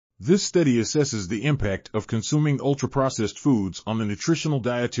This study assesses the impact of consuming ultra-processed foods on the nutritional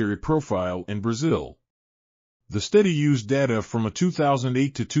dietary profile in Brazil. The study used data from a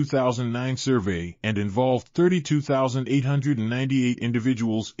 2008 to 2009 survey and involved 32,898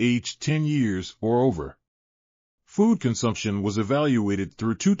 individuals aged 10 years or over. Food consumption was evaluated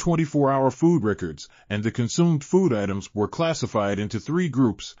through two 24-hour food records, and the consumed food items were classified into three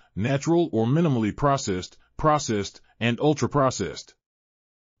groups: natural or minimally processed, processed, and ultra-processed.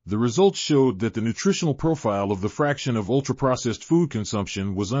 The results showed that the nutritional profile of the fraction of ultra-processed food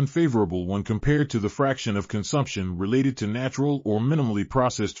consumption was unfavorable when compared to the fraction of consumption related to natural or minimally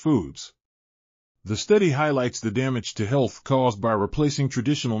processed foods. The study highlights the damage to health caused by replacing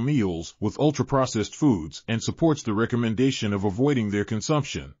traditional meals with ultra-processed foods and supports the recommendation of avoiding their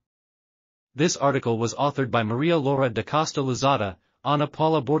consumption. This article was authored by Maria Laura da Costa Louzada, Ana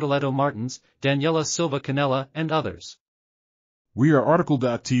Paula Bortoletto Martins, Daniela Silva Canella, and others. We are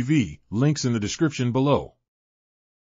article.tv, links in the description below.